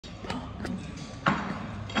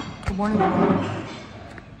Good morning, everyone.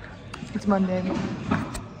 It's Monday. Day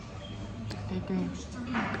 3.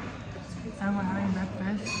 And we're having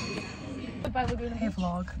breakfast. Hey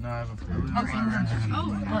vlog.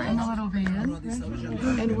 We're in a little van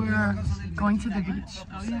and we're going to the beach.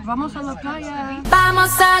 Vamos a la playa.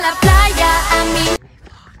 Vamos a la playa. Hey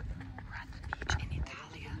vlog. We're at the beach in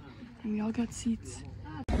Italia and we all got seats.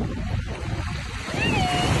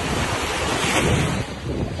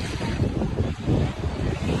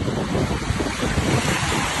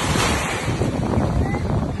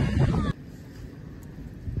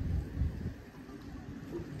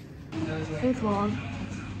 Hey vlog,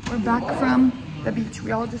 we're back from the beach.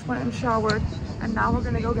 We all just went and showered and now we're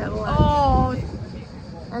gonna go get lunch. Oh!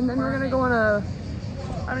 And then we're gonna go on a,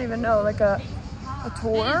 I don't even know, like a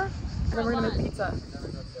tour. And then we're gonna make pizza.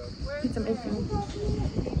 Pizza making.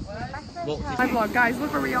 Hi vlog, guys,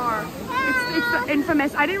 look where we are. It's the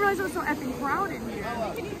infamous, I didn't realize it was so effing crowded here.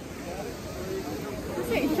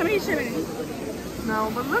 No,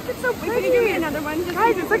 but look, it's so pretty. Can you give me another one?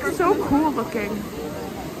 Guys, it's like so cool looking.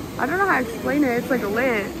 I don't know how to explain it. It's like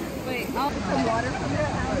lit. Wait, I'll put some water from your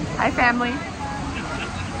house. Hi, family.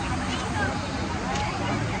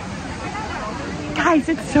 Guys,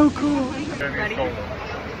 it's so cool. Ready? Okay.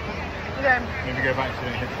 Maybe go back to it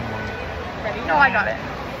and hit someone. Ready? No, I got it.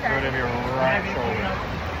 Okay. Right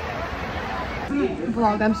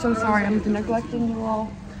Vlog, I'm so sorry. I'm neglecting you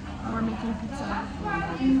all. We're making pizza.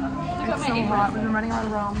 It's so hot. We've been running out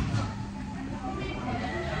of Rome.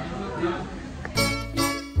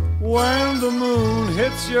 When the moon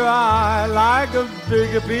hits your eye like a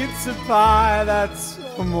big pizza pie, that's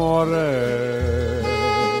amore.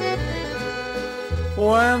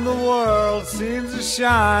 When the world seems to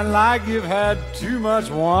shine like you've had too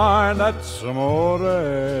much wine, that's amore.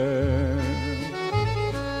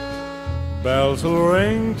 Bells will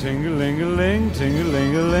ring, ting-a-ling-a-ling,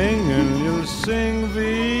 ting-a-ling-a-ling, and you'll sing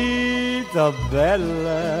Vita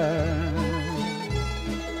Bella.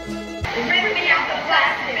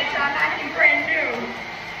 I'm acting brand new.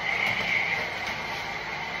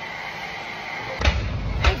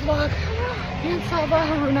 Hey vlog, me and Salva,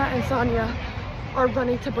 Haruna, and Sonia are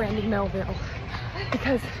running to Brandon Melville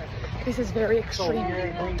because this is very extreme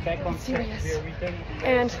and serious.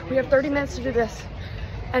 And we have 30 minutes to do this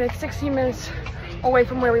and it's 16 minutes away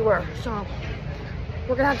from where we were. So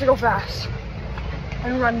we're gonna have to go fast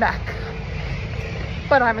and run back.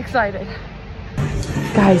 But I'm excited.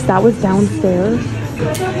 Guys, that was downstairs.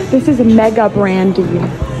 This is Mega Brandy.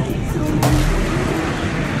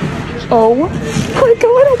 Oh my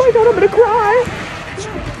god, I'm gonna cry.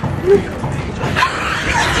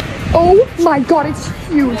 Oh my god, it's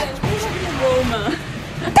huge.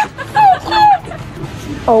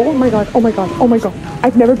 Oh my god, oh my god, oh my god.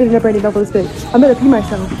 I've never been in a Brandy Melville this big. I'm gonna pee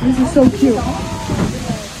myself. This is so cute.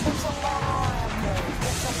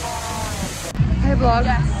 Hey vlog.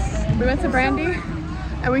 Yes. We went to Brandy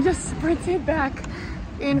and we just sprinted back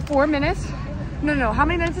in 4 minutes. No, how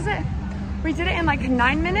many minutes is it? We did it in like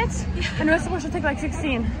 9 minutes and it was supposed to take like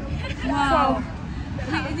 16. Wow.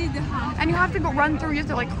 So, and you have to go run through, you have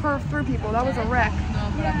to like curve through people. That was a wreck.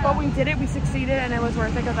 But we did it, we succeeded, and it was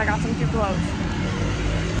worth it because I got some cute clothes.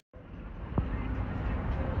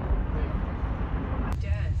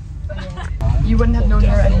 You wouldn't have known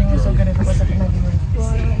her editing was so good if it wasn't for my viewers.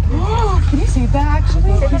 Can you see that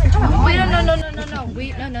actually?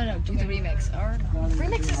 Wait, no. Do the remix. Or no.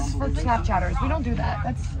 Remix is for Snapchatters. We don't do that.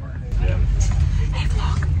 That's. Hey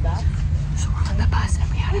vlog. So we're on the bus and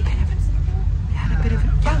we had a bit of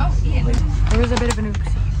there was a bit of an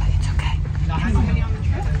oopsie, but it's okay.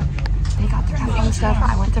 They got their camping stuff.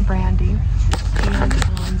 I went to Brandy,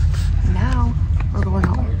 and now we're going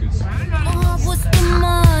home. Was in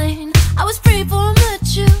mine. I was free before I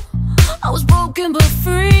met you. I was broken but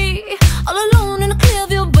free, all alone in a clear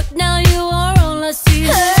view, but now you are all I see.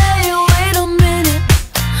 Hey, wait a minute,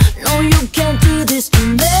 no, you can't do this to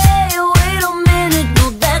me. Wait a minute,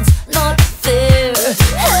 no, that's not fair.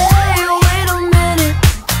 Hey, wait a minute,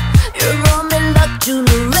 you're on me like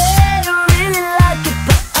jewelry. I really like it,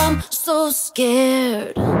 but I'm so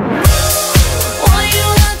scared. Why you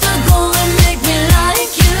have to go and make me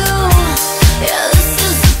like you? Yeah, this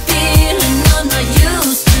is a feeling I'm not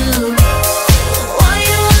used to. Why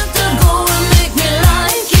you have to go and make me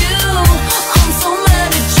like you? I'm so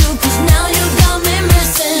mad at you, cause now you got me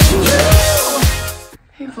missing you.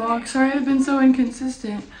 Hey vlog, sorry I've been so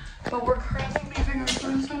inconsistent, but we're currently leaving our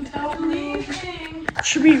first hotel room.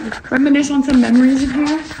 Should we reminisce on some memories of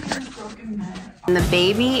here? And the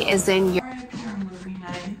baby is in your movie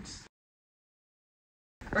night.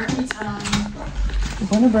 Brekkie time. We're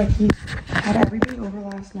going to Brekkie. Had everybody over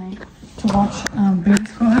last night to watch Baby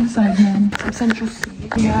Squad. Sidemen from Central C.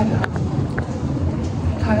 We had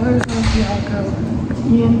Tyler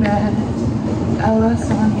Zolciaco, Ian, Ben, Ella,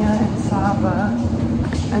 Sonia, and Saba.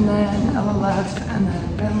 And then Ella left, and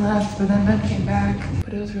then Ben left, but then Ben came back.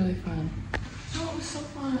 But it was really fun. Oh, it was so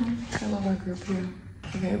fun. I love our group here.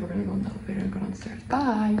 Okay, we're gonna go in the elevator and go downstairs.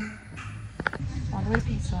 Bye. On the way to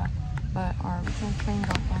pizza, but our original train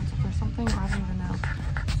got canceled or something. I don't even know.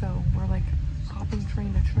 So we're like hopping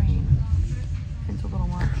train to train. It's a little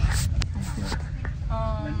much.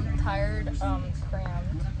 Tired,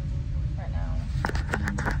 crammed right now.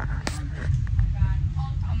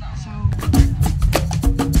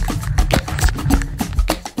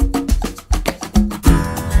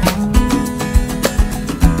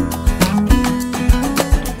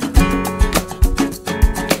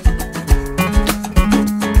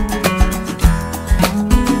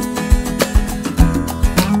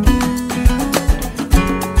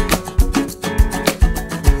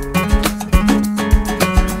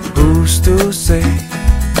 To say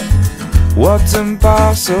what's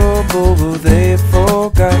impossible, but they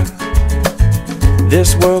forgot.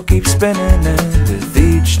 This world keeps spinning, and with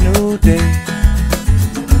each new day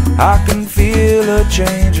I can feel a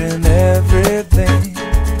change in everything.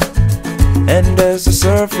 And as the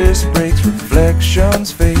surface breaks,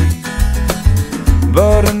 reflections fade,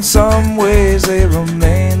 but in some ways they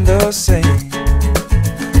remain the same.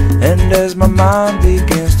 And as my mind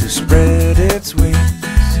begins to spread its wings,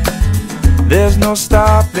 there's no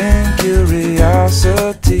stopping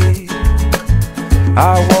curiosity.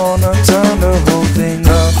 I wanna turn the whole thing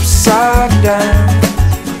upside down.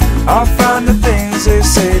 I'll find the things they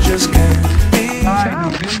say just can't be.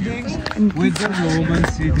 With the Roman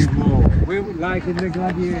city wall, we like in the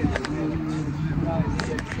gladiator.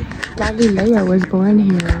 Galileo was born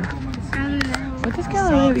here. What does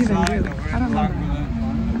Galileo even do? I don't know.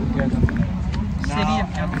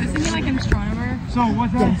 Isn't he like an astronomer? So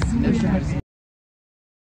what's that? Yes.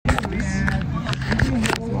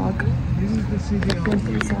 Vlog. This is the city of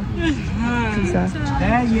Pizza.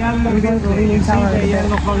 that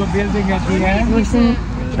yellow color building at the end. We're seeing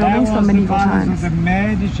buildings from medieval times. The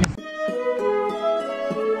Medici.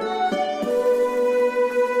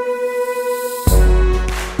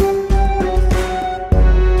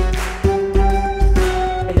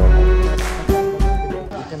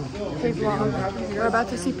 Hey vlog, we're about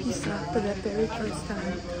to see Pisa for the very first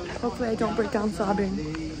time. Hopefully I don't break down sobbing.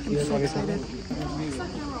 I'm so excited.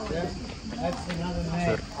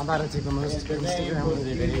 I'm about to take the most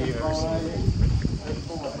Instagram-worthy video you've ever seen.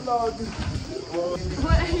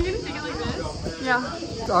 What, are you gonna take it like this?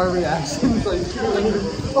 Yeah. Our reactions, like,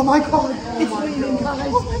 oh my god, it's raining,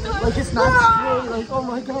 guys. Oh my god. Like, it's not scary, like, oh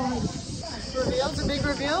my god. Reveal? It's a big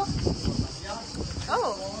reveal?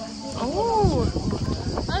 Oh. Oh,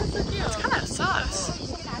 That's so cute. it's kind of sus.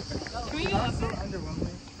 Can we go up there?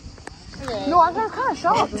 Okay. No, I'm kind of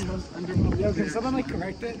shocked. Yo, can someone like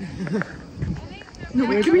correct it? No,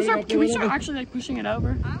 wait, can we start actually like pushing it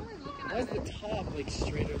over? Why is the top like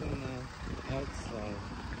straighter than the outside?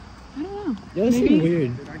 I don't know. Yeah, that's Maybe-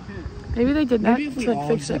 weird. Maybe they did that Maybe if we to like all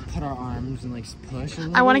fix just it. like, put our arms and like push a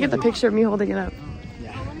little I want to bit, get the like- picture of me holding it up.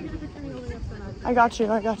 Yeah. I got you,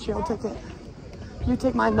 I'll take it. You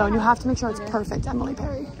take mine though, and you have to make sure it's perfect, Emily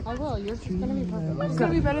Perry. I will. Yours is gonna be perfect. It's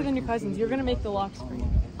gonna be better than your cousin's. You're gonna make the locks for you.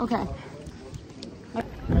 Okay.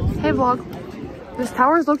 Hey vlog. This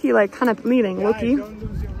tower is low-key like kind of leaning, low-key.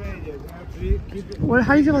 What?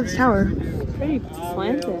 How do you feel about this tower? Pretty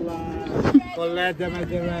slanted. We'll let them at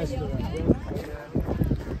the restaurant.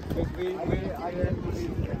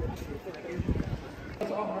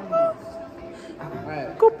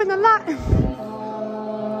 Coop in the lot.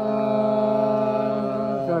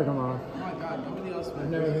 Come on. I've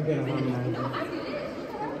never been good at harmonizing.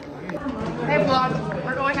 Hey vlog,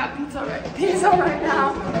 we're going out pizza right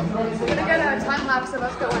now. We're gonna get a time lapse of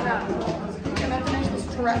us going up. And then finish this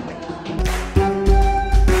trek.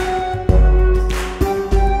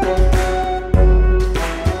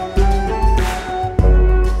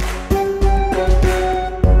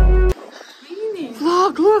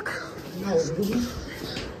 Vlog, look.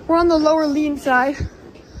 We're on the lower lean side.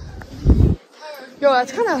 Yo,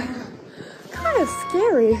 that's kind of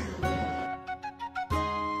scary.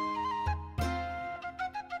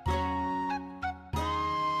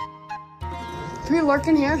 Can we lurk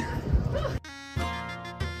in here?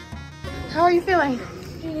 How are you feeling?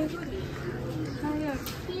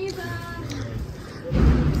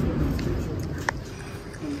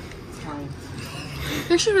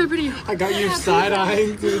 Actually, really pretty. I got you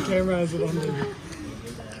side-eyeing through the camera as it ended.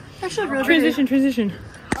 Actually, really pretty. Transition.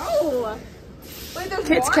 Oh! Wait, there's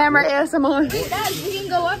Kids camera ASMR. Guys, we can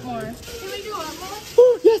go up more. Can we go up more?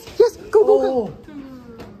 Oh, yes. Go, go, go.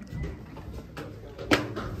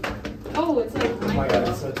 Oh, it's like. Oh my god,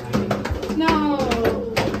 it's so tiny. No.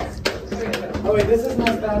 Oh wait, this isn't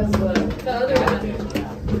as bad as The other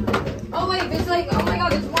one. Oh wait, there's like, oh my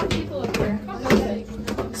god, there's more people up here.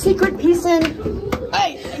 Secret piece in.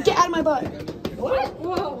 Hey, get out of my butt. What?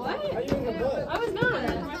 Whoa, what? Are you in the butt? I was not.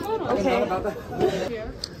 My phone was. Okay. About that.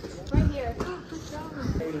 Right here.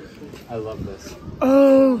 I love this.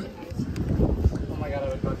 Oh. Oh my god, I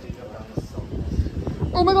would love to jump down this so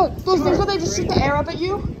much. Oh my god, those things where they just shoot the air up at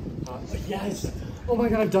you? Yes. Oh my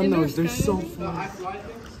god, I've done those. They're so fun.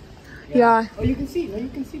 Yeah. Oh, you can see. No, you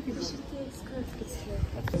can see people.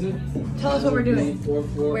 Tell us what we're doing.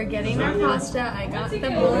 We're getting our pasta. I got the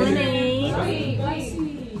bolognese.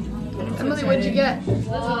 Emily, what'd you get?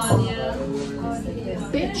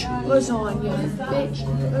 Bitch lasagna. Bitch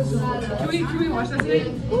lasagna. Can we watch that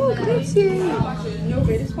today? Oh, grazie. No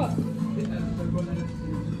greatest spot.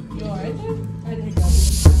 You alright there? I didn't go.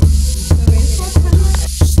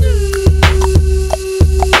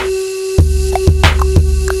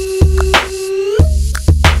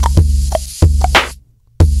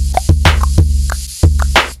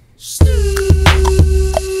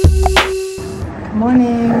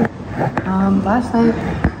 Morning. Last night,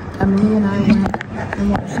 Emily and I went and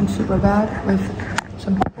watched some Superbad with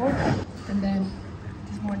some people, and then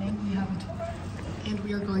this morning we have a tour, and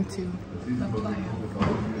we are going to La Playa.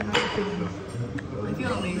 I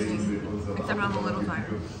feel amazing, except I'm a little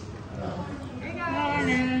tired. Hey guys!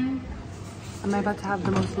 Am I about to have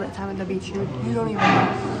the most lit time at the beach? You don't even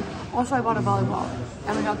know. Also, I bought a volleyball,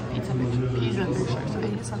 and we got the pizza picture, so I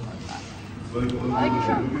need to talk about that. I like your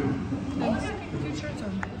shirt. Thanks. Cute shirts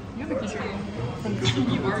on. You have a cute shirt. Thanks.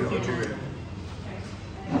 You are a cute shirt.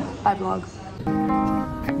 Bye, vlog.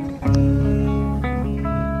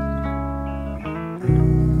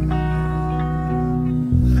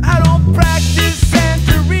 I don't practice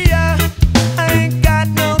Santeria. I ain't got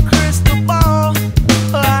no crystal ball.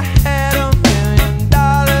 I had $1 million,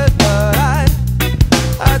 but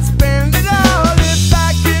I'd spend it all if I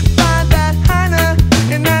could find that Heiner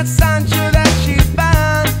in that Sancho that she's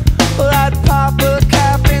found. Well, I'd pop a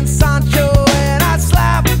cap in Sancho and I'd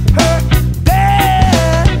slap her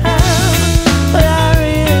down. But I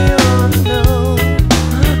really wanna know,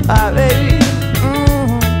 my baby.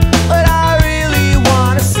 But I really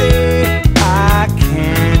wanna say I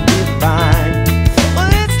can't define.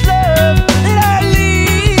 Well, it's love that I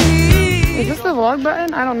leave. Is this the vlog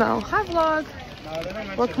button? I don't know. Hi, vlog.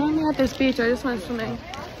 We're currently at this beach. I just went swimming.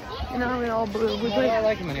 You know, we're all blue. I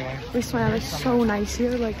like him anyway. We swam. It's so nice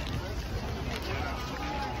here. Like,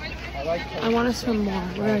 I want to swim more.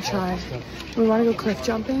 We're gonna try. We want to go cliff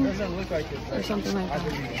jumping or something like that.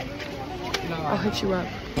 I'll hit you up.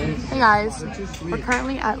 Hey guys, we're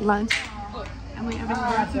currently at lunch. And we have any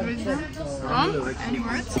words of any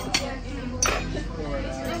words?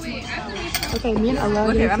 Okay, me and Ella.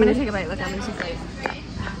 Okay, I'm gonna take a bite. Look, I'm gonna take a bite.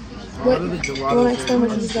 What? You want to explain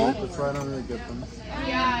what is that? That's why I don't really get them.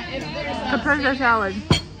 Caprese salad.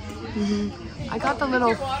 I got the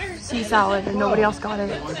little sea salad and nobody else got it.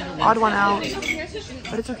 Odd one out,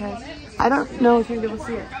 but it's okay. I don't know if you'll be able to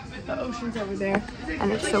see it. The ocean's over there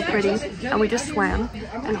and it's so pretty. And we just swam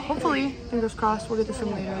and hopefully, fingers crossed, we'll get to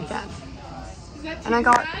swim later again. And I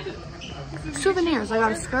got souvenirs. I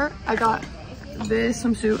got a skirt, I got this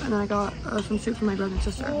swimsuit, and then I got a swimsuit for my brother and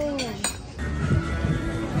sister.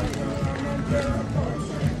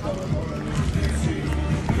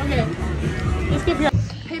 Okay, let's get here.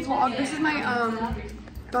 Hey vlog, this is my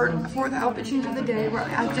fourth outfit change of the day. We're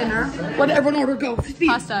at dinner. What did everyone order? Go.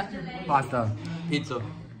 Pasta. Pasta. Pizza.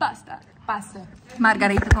 Pasta. Pasta.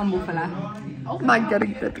 Margarita con bufala.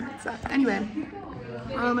 Margarita pizza. Anyway,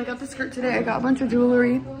 I got the skirt today. I got a bunch of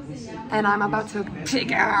jewelry, and I'm about to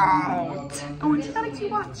pick out. Oh, and she got a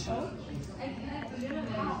cute watch.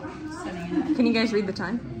 Can you guys read the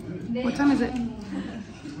time? What time is it?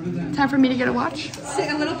 Time for me to get a watch?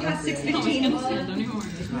 A little past 6:15.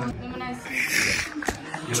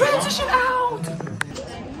 Transition out!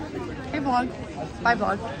 Hey vlog. Bye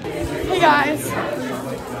vlog. Hey guys.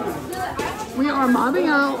 We are mobbing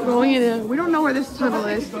out, going in. We don't know where this tunnel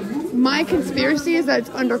is. My conspiracy is that it's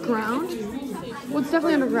underground. Well, it's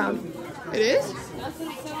definitely underground. It is?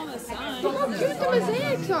 Look how cute the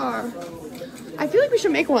mosaics are. I feel like we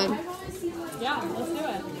should make one. Yeah, let's do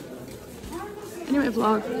it. Anyway,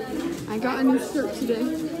 vlog. I got a new skirt today,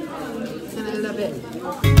 and I love it.